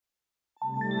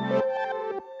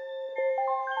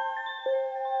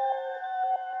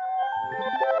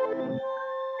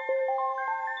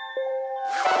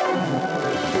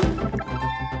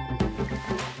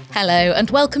Hello and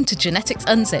welcome to Genetics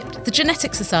Unzipped, the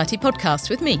Genetics Society podcast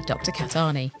with me, Dr. Kat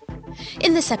Arney.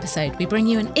 In this episode, we bring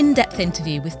you an in-depth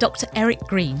interview with Dr. Eric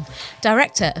Green,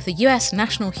 Director of the US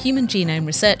National Human Genome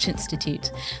Research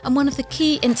Institute and one of the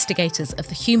key instigators of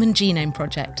the Human Genome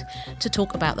Project, to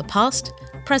talk about the past,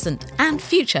 present and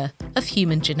future of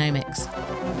human genomics.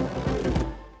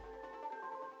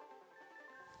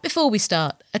 Before we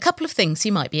start, a couple of things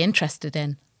you might be interested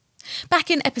in. Back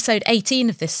in episode 18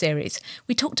 of this series,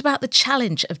 we talked about the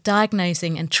challenge of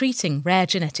diagnosing and treating rare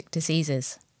genetic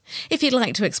diseases. If you'd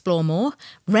like to explore more,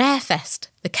 RareFest,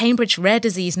 the Cambridge Rare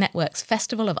Disease Network's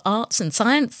festival of arts and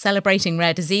science celebrating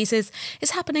rare diseases,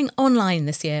 is happening online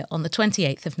this year on the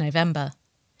 28th of November.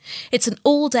 It's an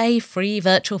all-day free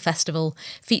virtual festival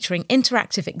featuring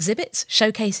interactive exhibits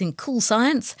showcasing cool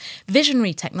science,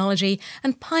 visionary technology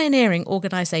and pioneering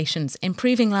organisations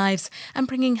improving lives and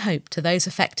bringing hope to those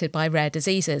affected by rare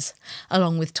diseases,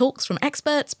 along with talks from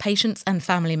experts, patients and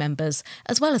family members,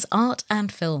 as well as art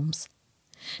and films.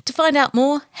 To find out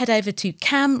more, head over to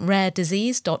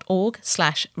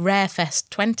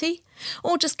camraredisease.org/rarefest20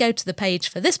 or just go to the page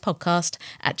for this podcast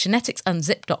at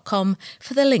geneticsunzipped.com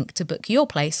for the link to book your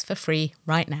place for free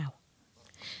right now.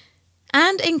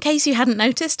 And in case you hadn't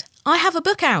noticed, I have a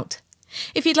book out.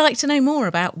 If you'd like to know more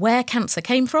about where cancer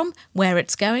came from, where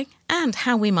it's going, and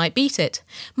how we might beat it,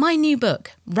 my new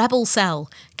book, Rebel Cell: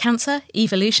 Cancer,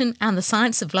 Evolution and the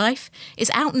Science of Life, is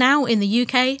out now in the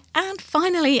UK and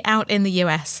finally out in the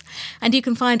US. And you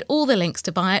can find all the links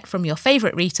to buy it from your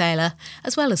favourite retailer,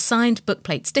 as well as signed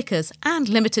bookplate stickers and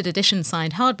limited edition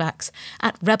signed hardbacks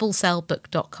at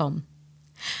rebelcellbook.com.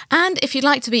 And if you'd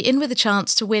like to be in with a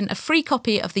chance to win a free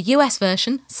copy of the US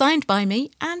version, signed by me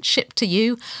and shipped to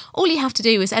you, all you have to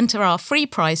do is enter our free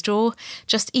prize draw.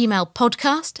 Just email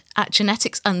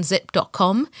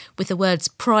podcast@geneticsunzipped.com with the words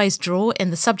prize draw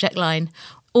in the subject line,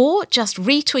 or just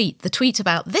retweet the tweet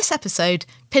about this episode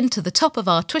pinned to the top of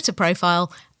our Twitter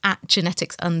profile at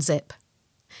geneticsunzip.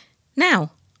 Now,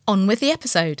 on with the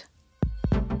episode.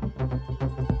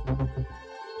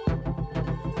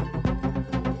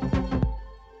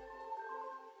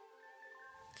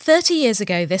 30 years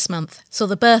ago this month saw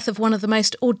the birth of one of the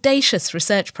most audacious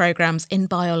research programmes in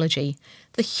biology,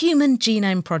 the Human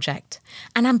Genome Project,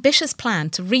 an ambitious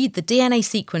plan to read the DNA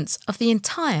sequence of the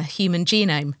entire human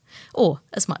genome, or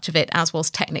as much of it as was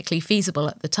technically feasible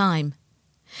at the time.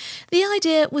 The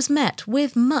idea was met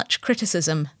with much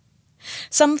criticism.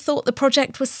 Some thought the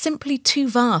project was simply too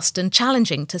vast and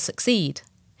challenging to succeed.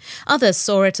 Others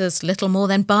saw it as little more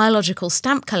than biological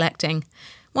stamp collecting,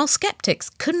 while sceptics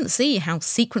couldn't see how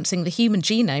sequencing the human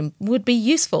genome would be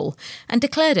useful and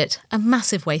declared it a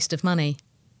massive waste of money.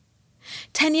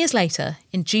 10 years later,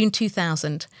 in June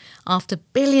 2000, after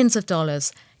billions of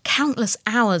dollars, countless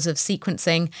hours of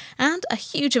sequencing and a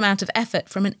huge amount of effort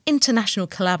from an international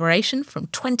collaboration from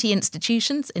 20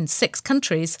 institutions in 6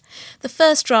 countries, the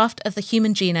first draft of the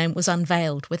human genome was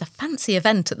unveiled with a fancy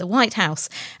event at the White House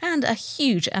and a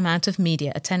huge amount of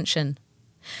media attention.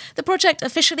 The project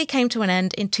officially came to an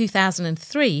end in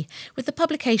 2003 with the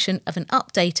publication of an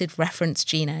updated reference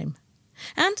genome.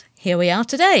 And here we are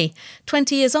today,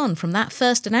 20 years on from that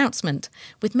first announcement,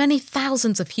 with many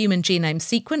thousands of human genomes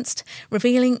sequenced,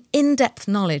 revealing in-depth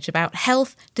knowledge about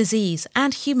health, disease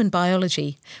and human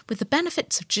biology, with the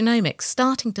benefits of genomics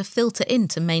starting to filter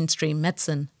into mainstream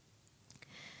medicine.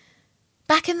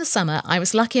 Back in the summer, I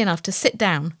was lucky enough to sit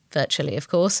down, virtually of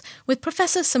course, with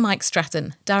Professor Sir Mike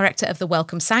Stratton, Director of the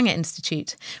Wellcome Sanger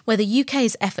Institute, where the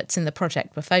UK's efforts in the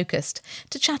project were focused,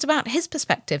 to chat about his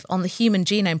perspective on the Human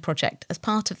Genome Project as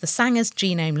part of the Sanger's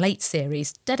Genome Late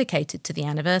series dedicated to the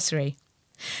anniversary.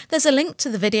 There's a link to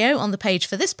the video on the page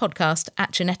for this podcast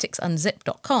at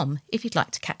geneticsunzipped.com if you'd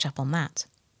like to catch up on that.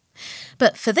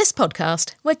 But for this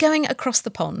podcast, we're going across the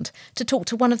pond to talk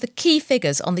to one of the key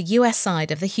figures on the US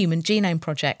side of the Human Genome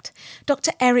Project,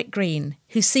 Dr. Eric Green,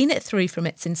 who's seen it through from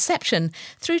its inception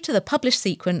through to the published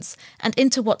sequence and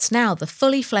into what's now the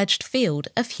fully fledged field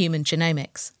of human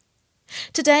genomics.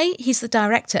 Today, he's the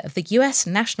director of the US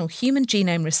National Human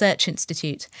Genome Research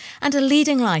Institute and a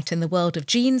leading light in the world of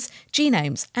genes,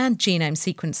 genomes and genome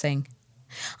sequencing.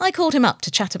 I called him up to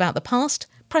chat about the past,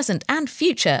 present and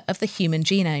future of the human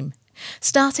genome,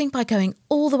 starting by going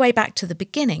all the way back to the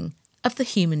beginning of the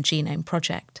Human Genome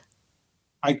Project.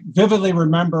 I vividly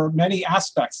remember many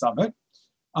aspects of it.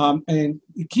 And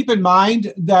keep in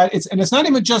mind that it's not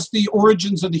even just the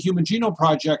origins of the Human Genome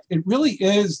Project, it really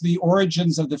is the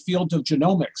origins of the field of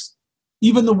genomics.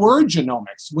 Even the word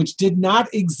genomics, which did not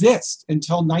exist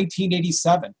until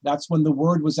 1987. That's when the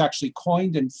word was actually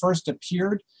coined and first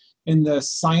appeared in the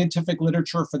scientific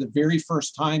literature for the very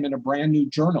first time in a brand new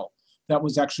journal that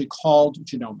was actually called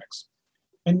genomics.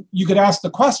 And you could ask the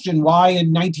question, why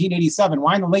in 1987,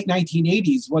 why in the late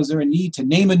 1980s was there a need to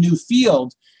name a new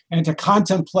field and to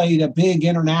contemplate a big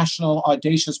international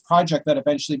audacious project that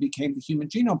eventually became the Human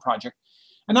Genome Project?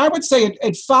 And I would say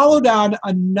it followed on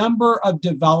a number of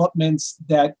developments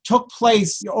that took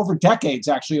place over decades,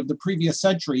 actually, of the previous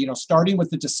century, starting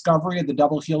with the discovery of the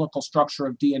double helical structure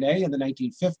of DNA in the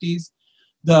 1950s,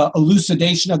 the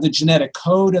elucidation of the genetic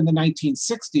code in the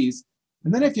 1960s.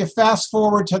 And then if you fast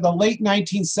forward to the late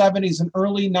 1970s and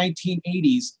early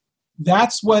 1980s,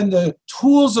 that's when the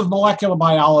tools of molecular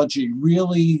biology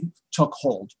really took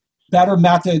hold. Better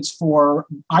methods for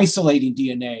isolating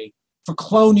DNA, for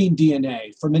cloning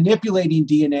DNA, for manipulating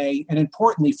DNA, and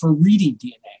importantly, for reading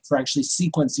DNA, for actually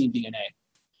sequencing DNA.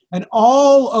 And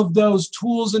all of those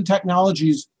tools and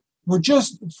technologies were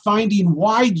just finding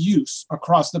wide use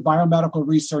across the biomedical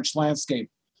research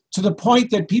landscape, to the point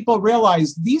that people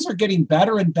realize these are getting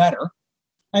better and better.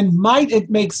 And might it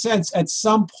make sense at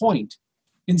some point,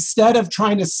 instead of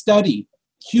trying to study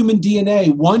human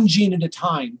DNA one gene at a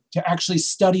time, to actually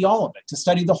study all of it, to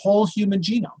study the whole human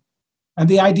genome? And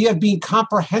the idea of being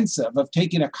comprehensive, of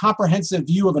taking a comprehensive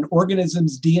view of an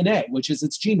organism's DNA, which is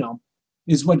its genome,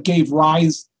 is what gave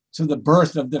rise to the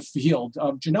birth of the field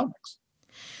of genomics.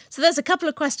 So there's a couple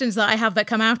of questions that I have that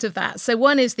come out of that. So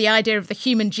one is the idea of the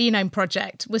Human Genome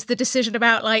Project. Was the decision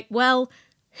about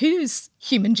whose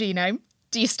human genome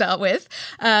do you start with?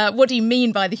 What do you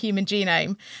mean by the human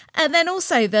genome? And then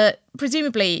also that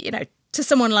presumably, to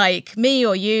someone like me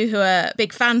or you who are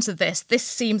big fans of this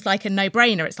seems like a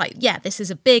no-brainer. It's like, yeah, this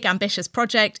is a big, ambitious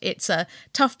project. It's a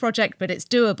tough project, but it's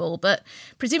doable. But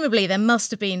presumably there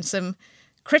must have been some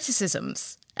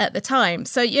criticisms at the time.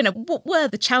 So, what were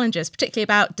the challenges, particularly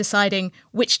about deciding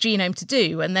which genome to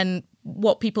do, and then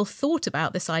what people thought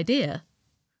about this idea?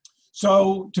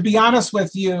 So, to be honest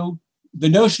with you, the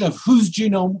notion of whose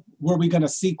genome were we going to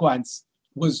sequence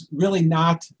was really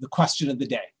not the question of the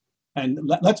day. And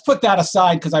let's put that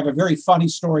aside, because I have a very funny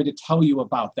story to tell you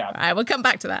about that. All right, we'll come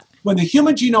back to that. When the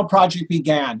Human Genome Project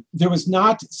began, there was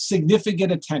not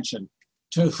significant attention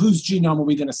to whose genome are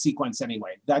we going to sequence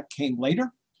anyway. That came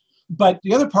later. But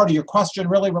the other part of your question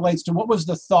really relates to what was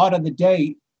the thought of the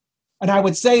day. And I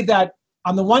would say that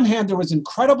on the one hand, there was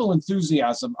incredible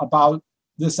enthusiasm about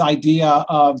this idea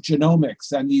of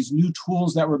genomics and these new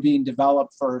tools that were being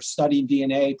developed for studying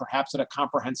DNA, perhaps at a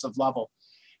comprehensive level.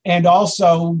 And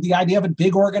also the idea of a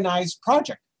big organized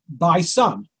project by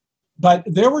some. But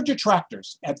there were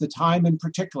detractors at the time in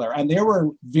particular, and there were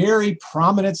very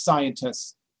prominent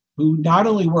scientists who not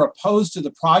only were opposed to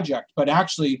the project, but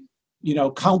actually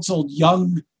counseled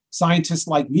young scientists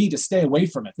like me to stay away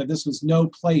from it, that this was no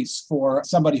place for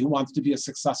somebody who wants to be a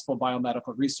successful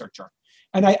biomedical researcher.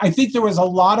 And I think there was a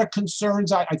lot of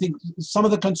concerns. I think some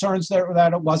of the concerns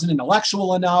that it wasn't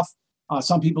intellectual enough.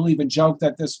 Some people even joke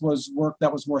that this was work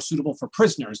that was more suitable for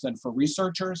prisoners than for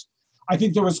researchers. I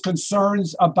think there was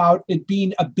concerns about it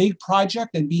being a big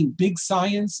project and being big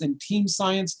science and team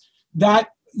science that,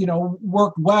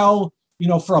 worked well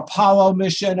for Apollo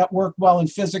mission, that worked well in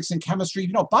physics and chemistry.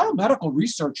 Biomedical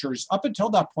researchers up until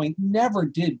that point never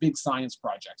did big science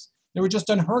projects. They were just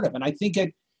unheard of. And I think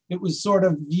it was sort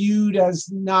of viewed as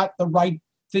not the right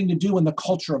thing to do in the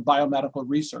culture of biomedical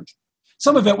research.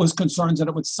 Some of it was concerns that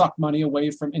it would suck money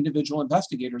away from individual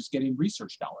investigators getting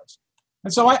research dollars.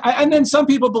 And so and then some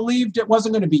people believed it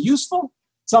wasn't going to be useful.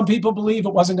 Some people believe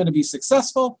it wasn't going to be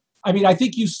successful. I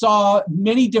think you saw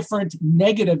many different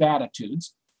negative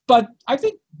attitudes. But I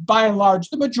think by and large,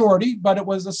 the majority, but it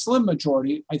was a slim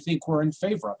majority, I think were in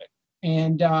favor of it.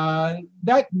 And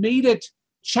that made it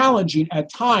challenging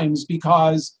at times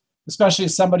because, especially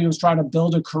as somebody who was trying to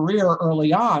build a career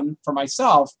early on for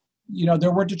myself,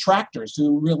 there were detractors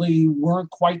who really weren't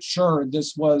quite sure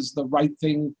this was the right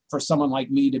thing for someone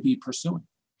like me to be pursuing.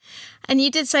 And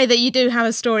you did say that you do have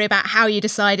a story about how you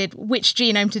decided which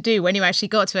genome to do when you actually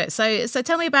got to it. So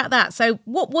tell me about that. So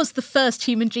what was the first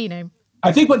human genome?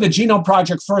 I think when the Genome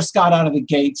Project first got out of the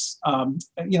gates,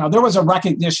 there was a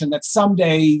recognition that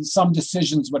someday some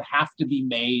decisions would have to be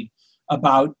made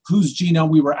about whose genome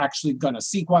we were actually going to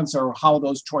sequence or how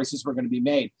those choices were going to be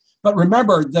made. But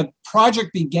remember, the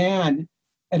project began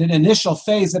at an initial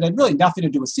phase that had really nothing to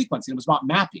do with sequencing. It was about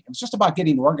mapping. It was just about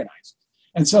getting organized.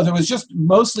 And so there was just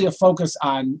mostly a focus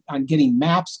on getting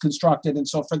maps constructed. And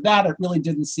so for that, it really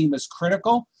didn't seem as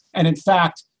critical. And in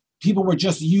fact, people were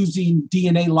just using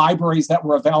DNA libraries that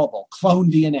were available, clone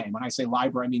DNA. When I say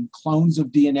library, I mean clones of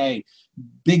DNA,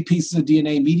 big pieces of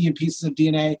DNA, medium pieces of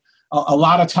DNA. A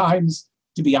lot of times,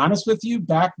 to be honest with you,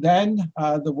 back then,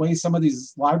 the way some of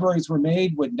these libraries were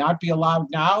made would not be allowed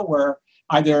now, where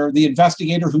Either the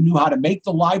investigator who knew how to make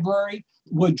the library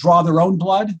would draw their own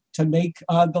blood to make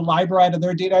the library out of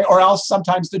their DNA, or else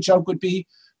sometimes the joke would be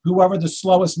whoever the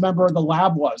slowest member of the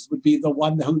lab was would be the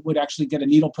one who would actually get a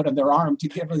needle put in their arm to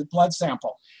give a blood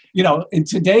sample. In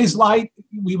today's light,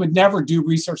 we would never do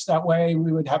research that way.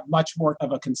 We would have much more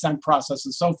of a consent process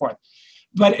and so forth.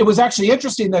 But it was actually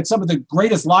interesting that some of the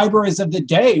greatest libraries of the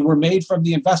day were made from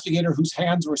the investigator whose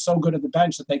hands were so good at the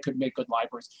bench that they could make good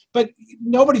libraries. But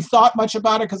nobody thought much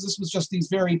about it because this was just these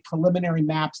very preliminary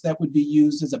maps that would be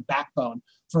used as a backbone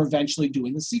for eventually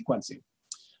doing the sequencing.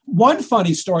 One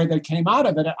funny story that came out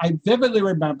of it, I vividly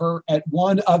remember at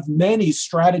one of many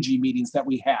strategy meetings that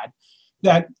we had,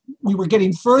 that we were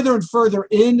getting further and further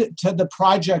into the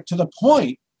project to the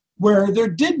point where there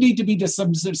did need to be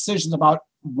some decisions about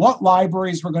what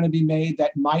libraries were going to be made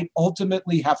that might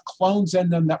ultimately have clones in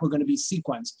them that were going to be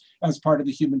sequenced as part of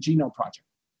the Human Genome Project.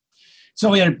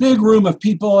 So we had a big room of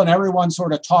people and everyone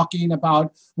sort of talking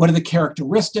about what are the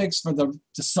characteristics for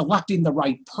selecting the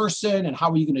right person and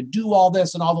how are you going to do all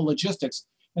this and all the logistics.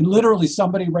 And literally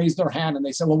somebody raised their hand and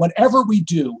they said, well, whatever we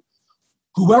do,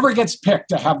 whoever gets picked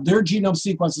to have their genome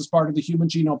sequenced as part of the Human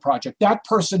Genome Project, that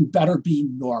person better be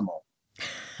normal.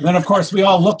 And then, of course, we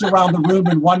all looked around the room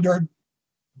and wondered,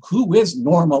 who is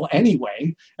normal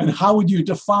anyway? And how would you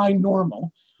define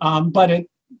normal? But it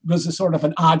was a sort of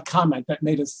an odd comment that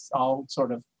made us all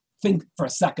sort of think for a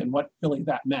second what really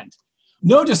that meant.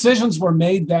 No decisions were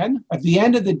made then. At the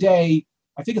end of the day,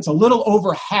 I think it's a little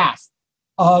over half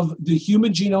of the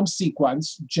human genome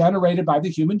sequence generated by the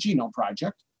Human Genome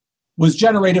Project was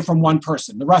generated from one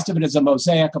person. The rest of it is a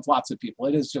mosaic of lots of people.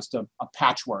 It is just a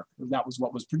patchwork. That was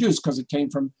what was produced because it came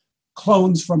from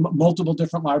clones from multiple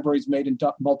different libraries made in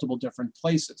multiple different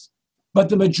places. But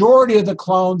the majority of the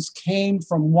clones came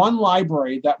from one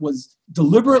library that was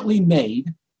deliberately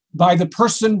made by the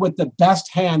person with the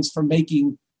best hands for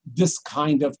making this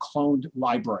kind of cloned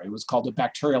library. It was called a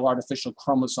bacterial artificial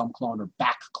chromosome clone, or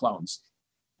BAC clones.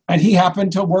 And he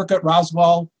happened to work at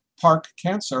Roswell Park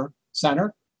Cancer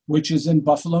Center, which is in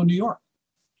Buffalo, New York.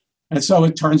 And so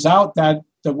it turns out that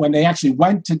when they actually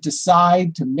went to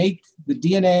decide to make the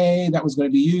DNA that was going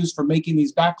to be used for making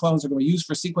these BAC clones, are going to be used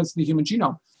for sequencing the human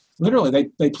genome, literally,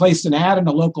 they placed an ad in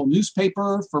a local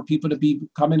newspaper for people to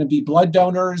come in and be blood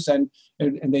donors, and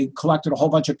they collected a whole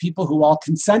bunch of people who all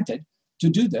consented to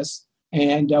do this.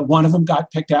 And one of them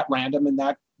got picked at random, and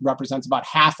that represents about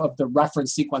half of the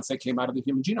reference sequence that came out of the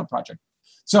Human Genome Project.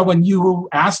 So when you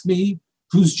asked me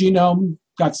whose genome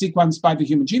got sequenced by the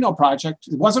Human Genome Project,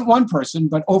 it wasn't one person,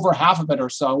 but over half of it or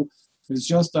so is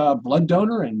just a blood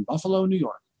donor in Buffalo, New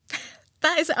York.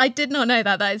 I did not know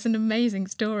that. That is an amazing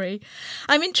story.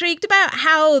 I'm intrigued about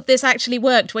how this actually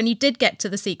worked when you did get to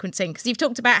the sequencing, because you've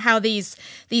talked about how these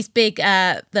big,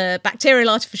 the bacterial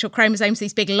artificial chromosomes,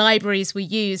 these big libraries were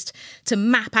used to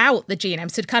map out the genome,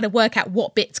 so to kind of work out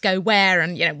what bits go where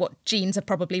and, what genes are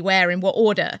probably where in what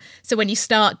order. So when you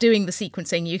start doing the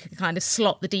sequencing, you can kind of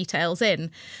slot the details in.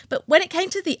 But when it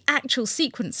came to the actual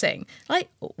sequencing,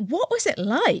 what was it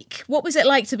like? What was it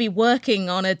like to be working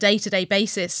on a day-to-day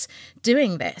basis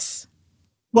doing this?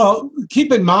 Well,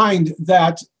 keep in mind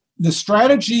that the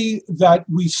strategy that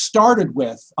we started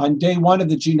with on day one of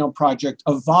the Genome Project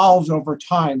evolved over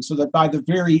time, so that by the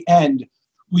very end,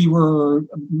 we were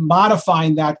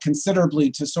modifying that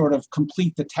considerably to sort of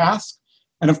complete the task.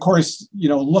 And of course,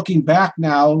 looking back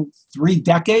now 3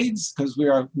 decades, because we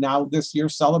are now this year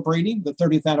celebrating the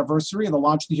 30th anniversary of the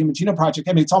launch of the Human Genome Project.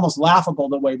 I mean, it's almost laughable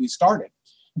the way we started,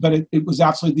 but it was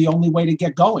absolutely the only way to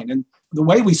get going. And the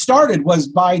way we started was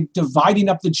by dividing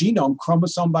up the genome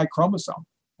chromosome by chromosome,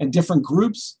 and different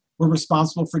groups were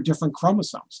responsible for different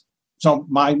chromosomes. So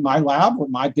my lab, or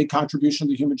my big contribution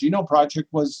to the Human Genome Project,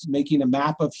 was making a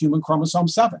map of human chromosome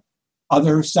 7.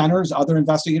 Other centers, other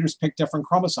investigators picked different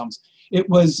chromosomes. It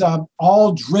was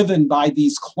all driven by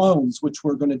these clones, which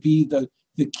were going to be the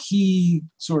key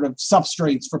sort of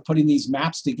substrates for putting these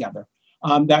maps together.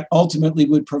 That ultimately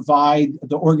would provide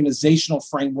the organizational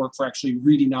framework for actually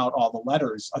reading out all the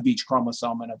letters of each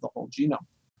chromosome and of the whole genome.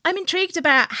 I'm intrigued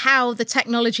about how the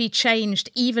technology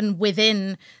changed even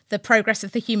within the progress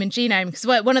of the human genome, because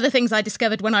one of the things I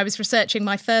discovered when I was researching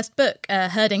my first book,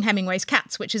 Herding Hemingway's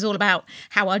Cats, which is all about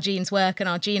how our genes work and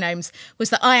our genomes,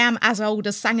 was that I am as old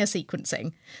as Sanger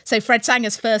sequencing. So Fred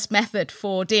Sanger's first method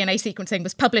for DNA sequencing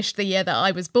was published the year that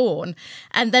I was born.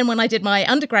 And then when I did my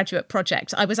undergraduate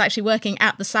project, I was actually working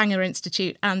at the Sanger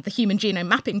Institute and the Human Genome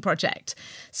Mapping Project.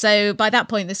 So by that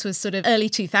point, this was sort of early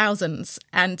 2000s,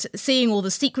 and seeing all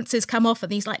the sequences come off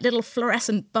and these little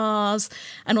fluorescent bars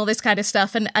and all this kind of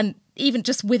stuff. And And even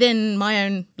just within my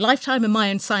own lifetime and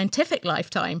my own scientific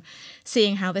lifetime,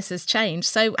 seeing how this has changed.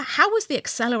 So how was the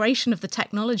acceleration of the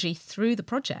technology through the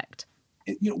project?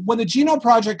 When the Genome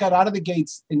Project got out of the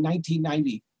gates in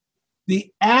 1990,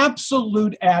 the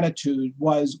absolute attitude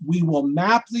was we will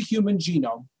map the human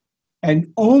genome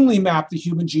and only map the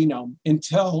human genome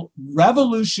until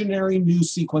revolutionary new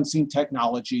sequencing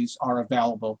technologies are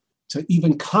available to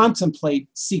even contemplate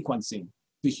sequencing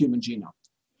the human genome.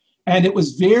 And it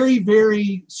was very,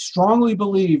 very strongly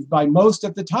believed by most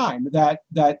at the time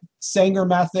that Sanger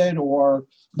method or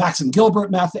Maxim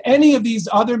Gilbert method, any of these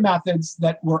other methods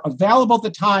that were available at the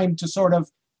time to sort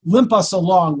of limp us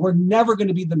along were never going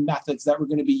to be the methods that were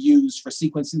going to be used for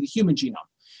sequencing the human genome.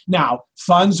 Now,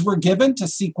 funds were given to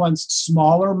sequence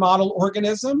smaller model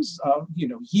organisms,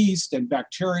 yeast and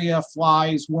bacteria,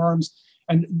 flies, worms,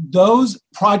 and those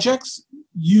projects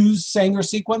used Sanger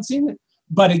sequencing.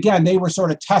 But again, they were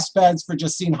sort of test beds for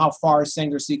just seeing how far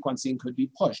Sanger sequencing could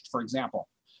be pushed, for example.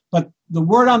 But the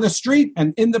word on the street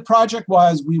and in the project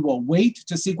was we will wait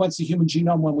to sequence the human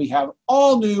genome when we have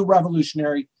all new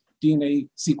revolutionary DNA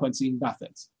sequencing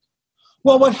methods.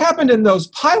 Well, what happened in those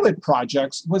pilot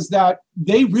projects was that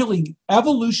they really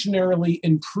evolutionarily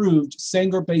improved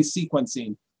Sanger-based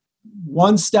sequencing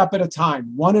one step at a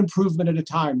time, one improvement at a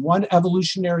time, one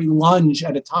evolutionary lunge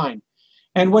at a time.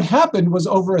 And what happened was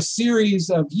over a series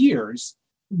of years,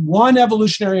 one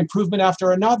evolutionary improvement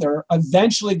after another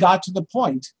eventually got to the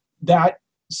point that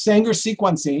Sanger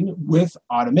sequencing with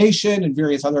automation and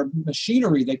various other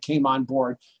machinery that came on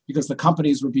board because the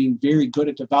companies were being very good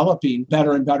at developing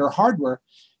better and better hardware,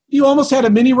 you almost had a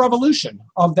mini revolution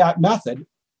of that method,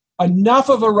 enough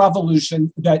of a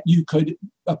revolution that you could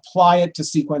apply it to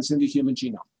sequencing the human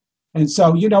genome. And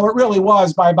so, it really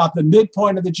was by about the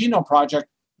midpoint of the Genome Project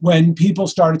when people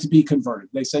started to be converted.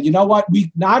 They said, you know what,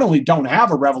 we not only don't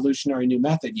have a revolutionary new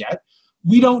method yet,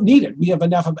 we don't need it. We have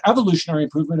enough of evolutionary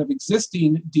improvement of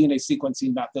existing DNA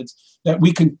sequencing methods that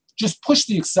we can just push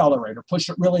the accelerator, push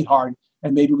it really hard,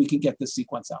 and maybe we can get the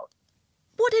sequence out.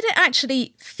 What did it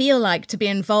actually feel like to be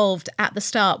involved at the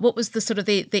start? What was the sort of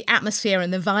the atmosphere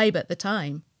and the vibe at the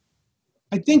time?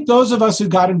 I think those of us who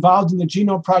got involved in the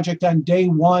Genome Project on day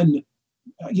one,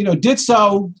 did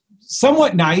so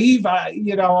somewhat naive.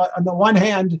 On the one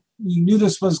hand, we knew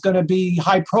this was going to be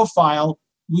high profile.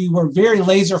 We were very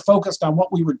laser focused on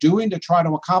what we were doing to try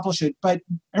to accomplish it. But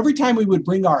every time we would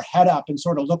bring our head up and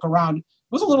sort of look around, it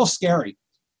was a little scary.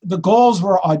 The goals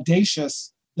were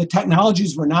audacious. The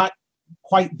technologies were not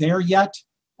quite there yet.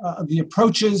 The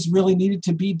approaches really needed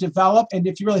to be developed. And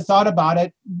if you really thought about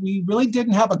it, we really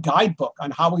didn't have a guidebook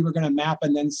on how we were going to map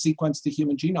and then sequence the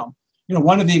human genome.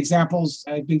 One of the examples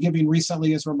I've been giving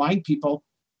recently is remind people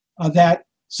that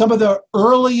some of the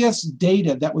earliest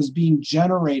data that was being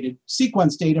generated,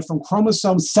 sequence data from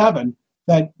chromosome 7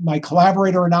 that my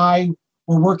collaborator and I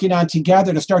were working on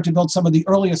together to start to build some of the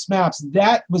earliest maps,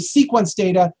 that was sequence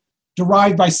data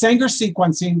derived by Sanger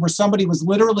sequencing, where somebody was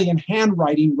literally in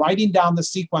handwriting, writing down the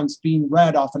sequence being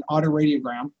read off an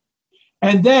autoradiogram.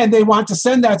 And then they want to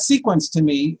send that sequence to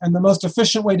me, and the most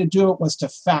efficient way to do it was to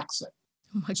fax it.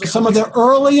 Oh so some of the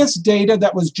earliest data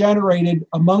that was generated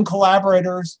among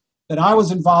collaborators that I was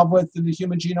involved with in the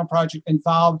Human Genome Project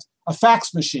involved a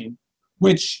fax machine,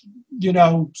 which,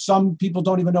 some people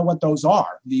don't even know what those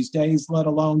are these days, let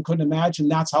alone couldn't imagine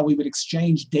that's how we would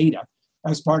exchange data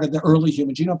as part of the early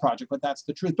Human Genome Project, but that's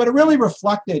the truth. But it really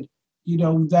reflected,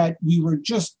 that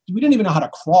we didn't even know how to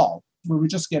crawl. We were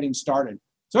just getting started.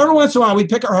 So every once in a while, we'd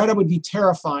pick our head up, it would be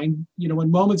terrifying.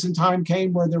 When moments in time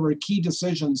came where there were key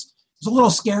decisions, it was a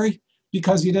little scary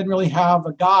because you didn't really have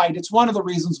a guide. It's one of the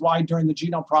reasons why during the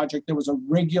Genome Project, there was a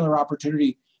regular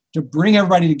opportunity to bring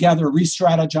everybody together,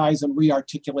 re-strategize and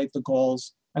re-articulate the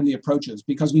goals and the approaches,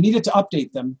 because we needed to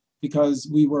update them because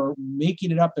we were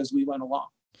making it up as we went along.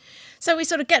 So we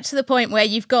sort of get to the point where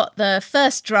you've got the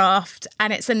first draft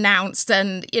and it's announced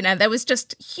and, there was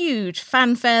just huge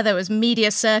fanfare. There was media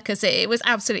circus. It was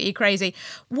absolutely crazy.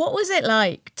 What was it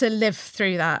like to live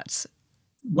through that?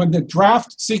 When the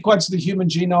draft sequence of the human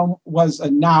genome was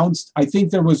announced, I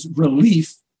think there was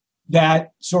relief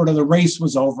that sort of the race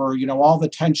was over. All the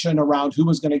tension around who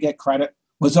was going to get credit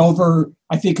was over.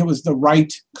 I think it was the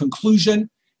right conclusion.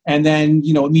 And then,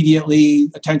 immediately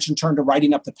attention turned to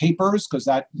writing up the papers because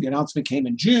the announcement came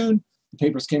in June. The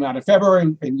papers came out in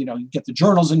February and you get the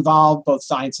journals involved, both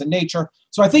Science and Nature.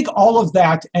 So I think all of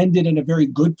that ended in a very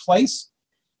good place.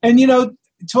 And,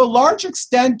 to a large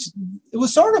extent, it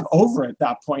was sort of over at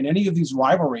that point, any of these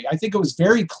rivalry. I think it was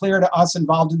very clear to us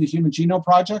involved in the Human Genome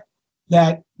Project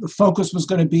that the focus was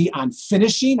going to be on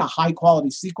finishing a high-quality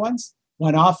sequence,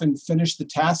 went off and finished the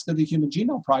task of the Human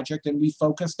Genome Project, and we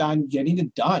focused on getting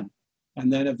it done,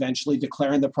 and then eventually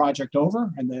declaring the project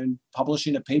over, and then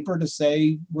publishing a paper to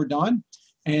say we're done,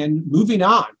 and moving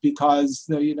on. Because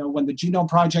when the Genome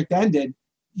Project ended,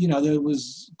 there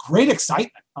was great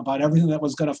excitement about everything that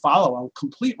was going to follow, a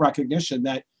complete recognition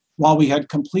that while we had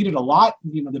completed a lot,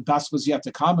 the best was yet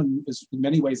to come, and in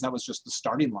many ways that was just the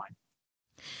starting line.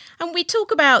 And we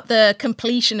talk about the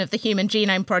completion of the Human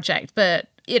Genome Project, but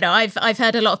I've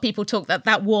heard a lot of people talk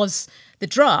that was the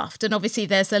draft, and obviously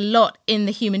there's a lot in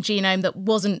the human genome that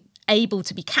wasn't able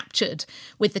to be captured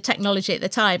with the technology at the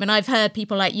time. And I've heard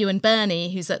people like Ewan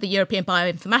Birney, who's at the European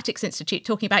Bioinformatics Institute,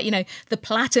 talking about, the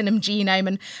platinum genome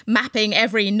and mapping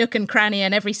every nook and cranny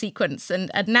and every sequence. And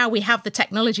now we have the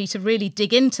technology to really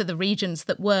dig into the regions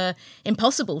that were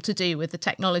impossible to do with the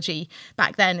technology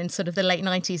back then in sort of the late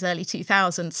 90s, early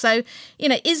 2000s. So,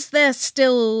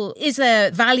 is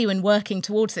there value in working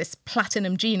towards this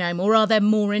platinum genome, or are there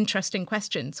more interesting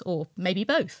questions, or maybe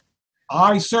both?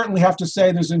 I certainly have to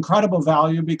say there's incredible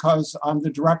value, because I'm the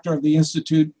director of the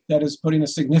institute that is putting a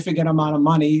significant amount of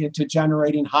money into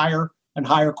generating higher and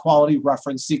higher quality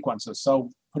reference sequences. So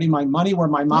putting my money where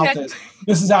my mouth is,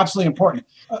 this is absolutely important.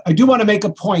 I do want to make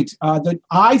a point that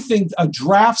I think a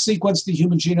draft sequence of the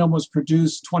human genome was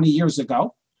produced 20 years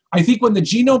ago. I think when the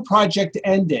Genome Project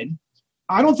ended,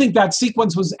 I don't think that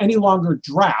sequence was any longer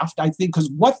draft. I think because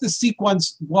what the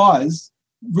sequence was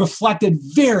reflected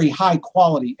very high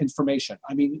quality information.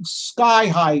 I mean, sky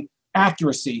high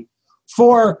accuracy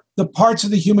for the parts of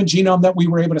the human genome that we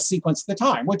were able to sequence at the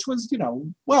time, which was,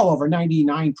 well over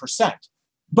 99%.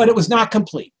 But it was not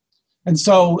complete. And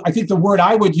so I think the word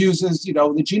I would use is, the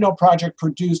Genome Project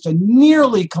produced a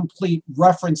nearly complete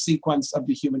reference sequence of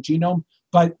the human genome,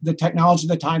 but the technology at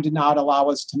the time did not allow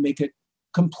us to make it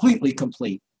completely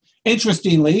complete.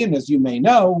 Interestingly, and as you may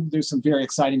know, there's some very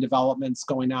exciting developments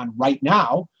going on right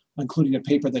now, including a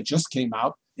paper that just came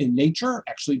out in Nature,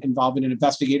 actually involving an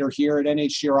investigator here at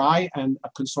NHGRI and a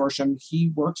consortium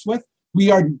he works with. We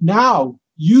are now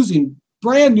using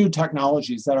brand new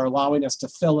technologies that are allowing us to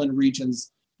fill in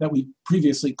regions that we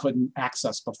previously couldn't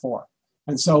access before.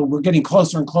 And so we're getting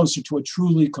closer and closer to a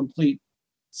truly complete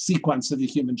sequence of the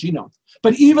human genome.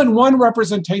 But even one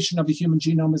representation of the human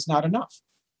genome is not enough,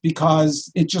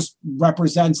 because it just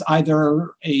represents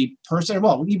either a person,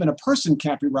 well, even a person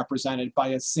can't be represented by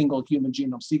a single human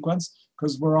genome sequence,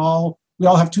 because we all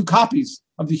have two copies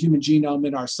of the human genome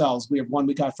in our cells. We have one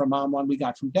we got from mom, one we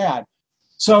got from dad.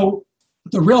 So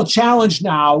the real challenge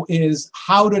now is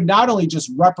how to not only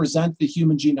just represent the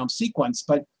human genome sequence,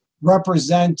 but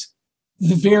represent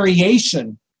the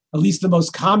variation, at least the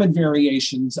most common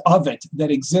variations of it that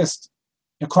exist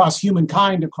across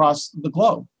humankind, across the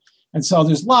globe. And so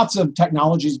there's lots of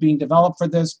technologies being developed for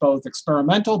this, both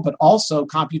experimental but also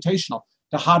computational,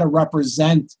 to how to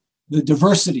represent the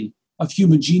diversity of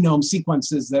human genome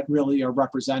sequences that really are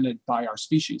represented by our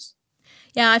species.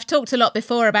 Yeah, I've talked a lot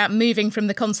before about moving from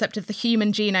the concept of the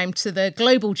human genome to the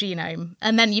global genome.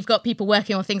 And then you've got people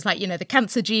working on things like, the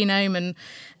cancer genome and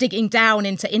digging down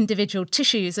into individual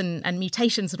tissues and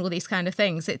mutations and all these kind of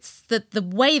things. It's the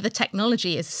way the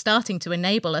technology is starting to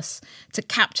enable us to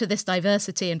capture this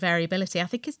diversity and variability, I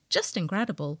think, is just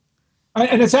incredible.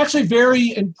 And it's actually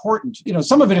very important.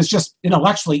 Some of it is just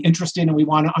intellectually interesting, and we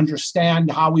want to understand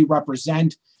how we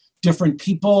represent different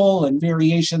people and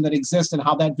variation that exists and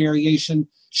how that variation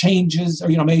changes or,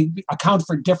 may account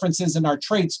for differences in our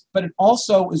traits. But it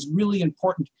also is really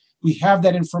important we have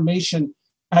that information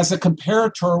as a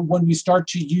comparator when we start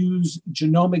to use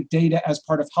genomic data as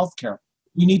part of healthcare.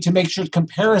 We need to make sure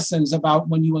comparisons about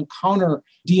when you encounter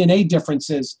DNA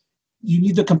differences, you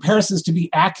need the comparisons to be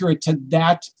accurate to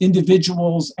that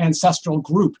individual's ancestral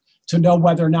group to know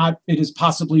whether or not it is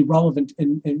possibly relevant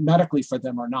in medically for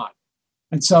them or not.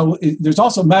 And so there's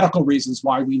also medical reasons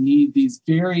why we need these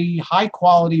very high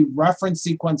quality reference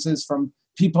sequences from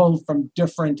people from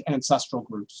different ancestral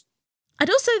groups. I'd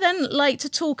also then like to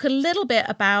talk a little bit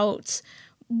about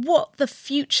what the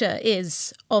future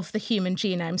is of the human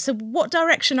genome. So what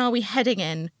direction are we heading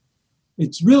in?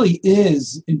 It really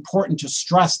is important to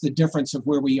stress the difference of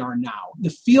where we are now. The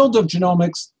field of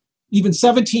genomics, even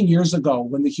 17 years ago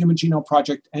when the Human Genome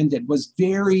Project ended, was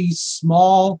very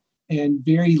small and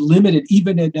very limited,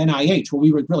 even at NIH, where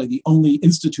we were really the only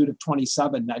institute of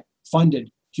 27 that funded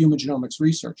human genomics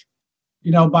research.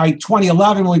 By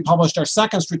 2011, when we published our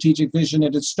second strategic vision,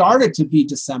 it had started to be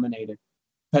disseminated.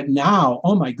 But now,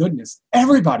 oh my goodness,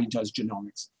 everybody does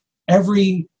genomics.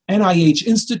 Every NIH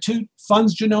institute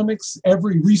funds genomics.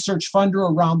 Every research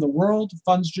funder around the world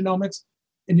funds genomics.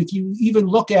 And if you even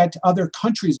look at other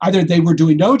countries, either they were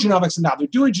doing no genomics and now they're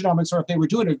doing genomics, or if they were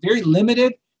doing it very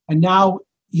limited, and now,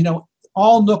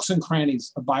 all nooks and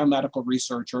crannies of biomedical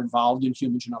research are involved in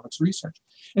human genomics research.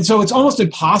 And so it's almost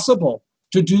impossible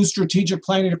to do strategic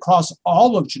planning across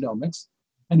all of genomics.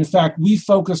 And in fact, we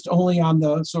focused only on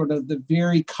the sort of the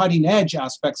very cutting edge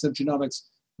aspects of genomics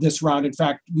this round. In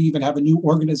fact, we even have a new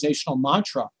organizational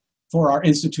mantra for our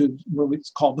institute, where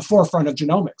it's called the forefront of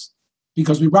genomics,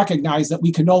 because we recognize that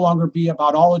we can no longer be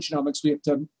about all of genomics. We have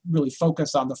to really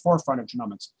focus on the forefront of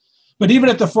genomics. But even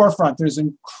at the forefront, there's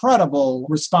incredible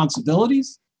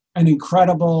responsibilities and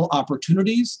incredible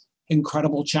opportunities,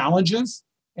 incredible challenges.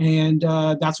 And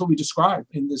that's what we describe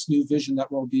in this new vision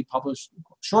that will be published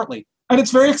shortly. And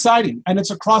it's very exciting. And it's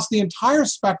across the entire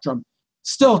spectrum,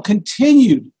 still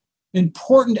continued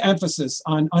important emphasis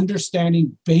on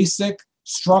understanding basic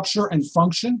structure and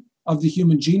function of the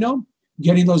human genome,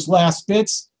 getting those last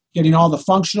bits, getting all the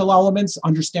functional elements,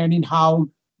 understanding how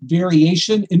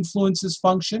variation influences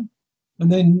function,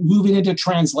 and then moving into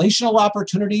translational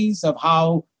opportunities of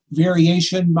how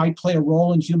variation might play a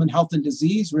role in human health and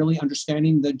disease, really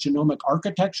understanding the genomic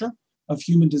architecture of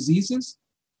human diseases,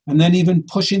 and then even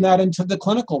pushing that into the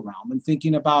clinical realm and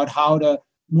thinking about how to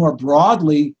more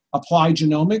broadly apply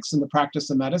genomics in the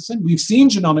practice of medicine. We've seen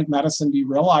genomic medicine be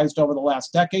realized over the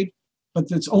last decade,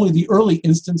 but it's only the early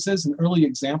instances and early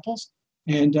examples.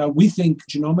 And we think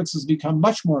genomics has become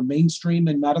much more mainstream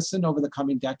in medicine over the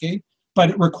coming decade, but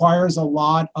it requires a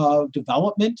lot of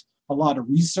development, a lot of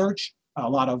research, a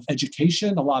lot of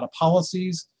education, a lot of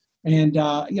policies. And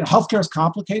healthcare is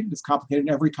complicated. It's complicated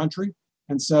in every country.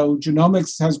 And so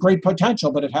genomics has great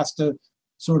potential, but it has to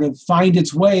sort of find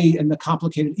its way in the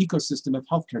complicated ecosystem of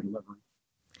healthcare delivery.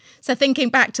 So thinking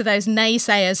back to those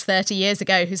naysayers 30 years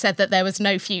ago who said that there was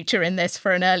no future in this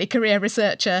for an early career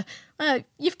researcher,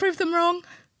 you've proved them wrong.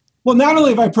 Well, not only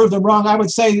have I proved them wrong, I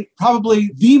would say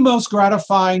probably the most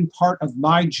gratifying part of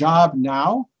my job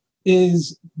now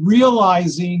is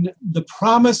realizing the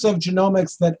promise of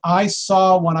genomics that I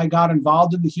saw when I got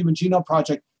involved in the Human Genome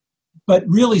Project, but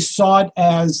really saw it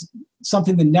as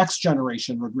something the next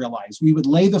generation would realize. We would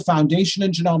lay the foundation in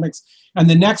genomics, and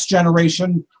the next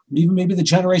generation, even maybe the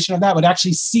generation of that, would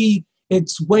actually see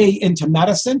its way into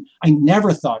medicine. I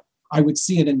never thought I would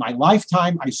see it in my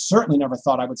lifetime. I certainly never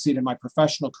thought I would see it in my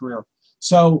professional career.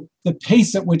 So the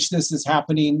pace at which this is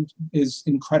happening is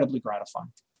incredibly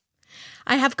gratifying.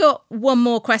 I have got one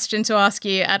more question to ask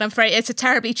you, and I'm afraid it's a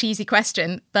terribly cheesy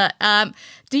question, but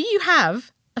do you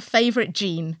have a favourite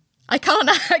gene? I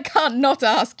can't not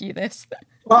ask you this.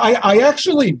 Well, I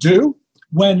actually do.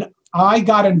 When I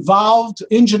got involved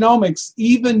in genomics,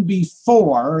 even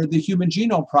before the Human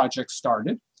Genome Project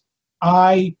started,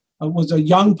 I was a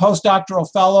young postdoctoral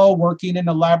fellow working in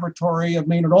a laboratory of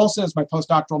Maynard Olson as my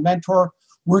postdoctoral mentor,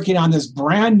 working on this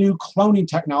brand new cloning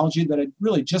technology that had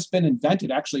really just been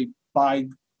invented actually by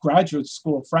graduate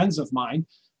school friends of mine,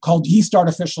 called yeast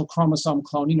artificial chromosome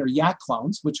cloning, or YAC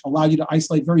clones, which allow you to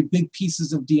isolate very big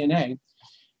pieces of DNA.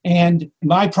 And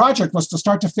my project was to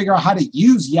start to figure out how to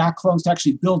use YAC clones to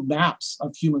actually build maps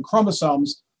of human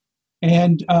chromosomes.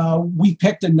 And we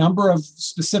picked a number of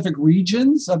specific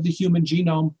regions of the human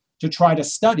genome to try to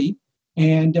study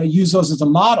and use those as a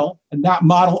model. And that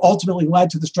model ultimately led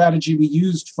to the strategy we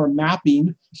used for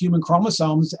mapping human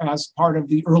chromosomes as part of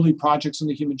the early projects in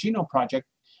the Human Genome Project.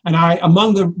 And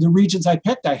among the regions I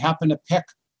picked, I happened to pick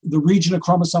the region of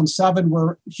chromosome 7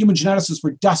 where human geneticists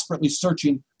were desperately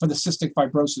searching for the cystic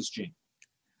fibrosis gene.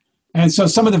 And so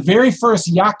some of the very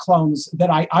first YAC clones that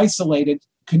I isolated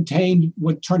contained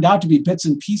what turned out to be bits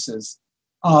and pieces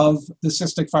of the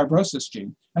cystic fibrosis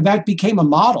gene. And that became a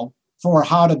model for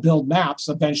how to build maps.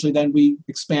 Eventually, then we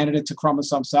expanded it to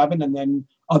chromosome 7, and then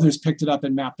others picked it up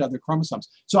and mapped other chromosomes.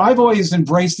 So I've always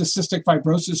embraced the cystic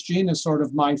fibrosis gene as sort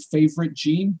of my favorite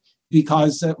gene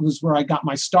because it was where I got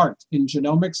my start in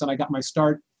genomics, and I got my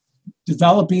start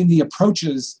developing the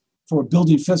approaches for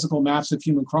building physical maps of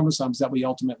human chromosomes that we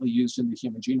ultimately used in the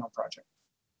Human Genome Project.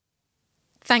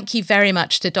 Thank you very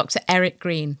much to Dr. Eric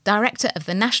Green, Director of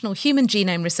the National Human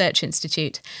Genome Research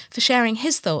Institute, for sharing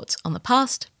his thoughts on the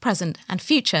past, present and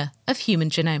future of human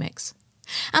genomics.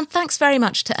 And thanks very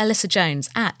much to Alyssa Jones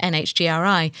at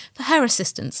NHGRI for her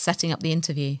assistance setting up the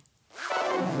interview.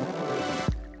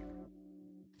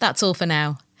 That's all for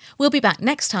now. We'll be back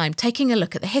next time taking a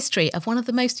look at the history of one of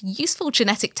the most useful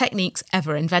genetic techniques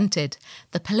ever invented,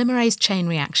 the polymerase chain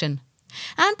reaction.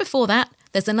 And before that,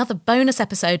 there's another bonus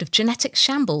episode of Genetic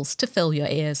Shambles to fill your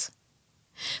ears.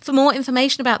 For more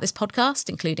information about this podcast,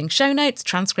 including show notes,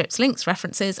 transcripts, links,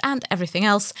 references, and everything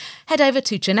else, head over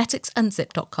to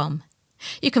geneticsundzip.com.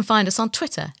 You can find us on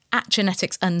Twitter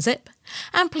 @GeneticsUnzip,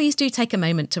 and please do take a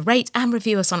moment to rate and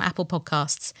review us on Apple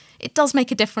Podcasts. It does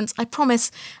make a difference, I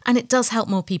promise, and it does help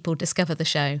more people discover the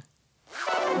show.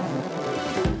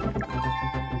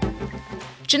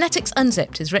 Genetics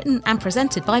Unzipped is written and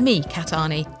presented by me, Kat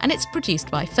Arney, and it's produced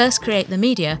by First Create the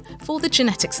Media for the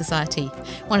Genetics Society,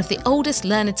 one of the oldest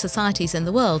learned societies in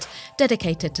the world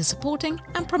dedicated to supporting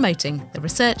and promoting the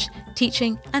research,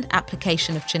 teaching and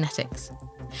application of genetics.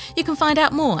 You can find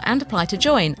out more and apply to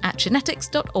join at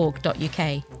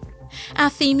genetics.org.uk. Our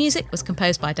theme music was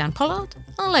composed by Dan Pollard,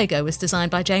 our logo was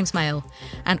designed by James Mail,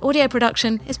 and audio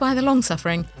production is by the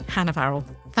long-suffering Hannah Farrell.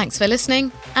 Thanks for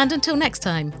listening, and until next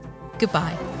time,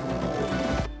 goodbye.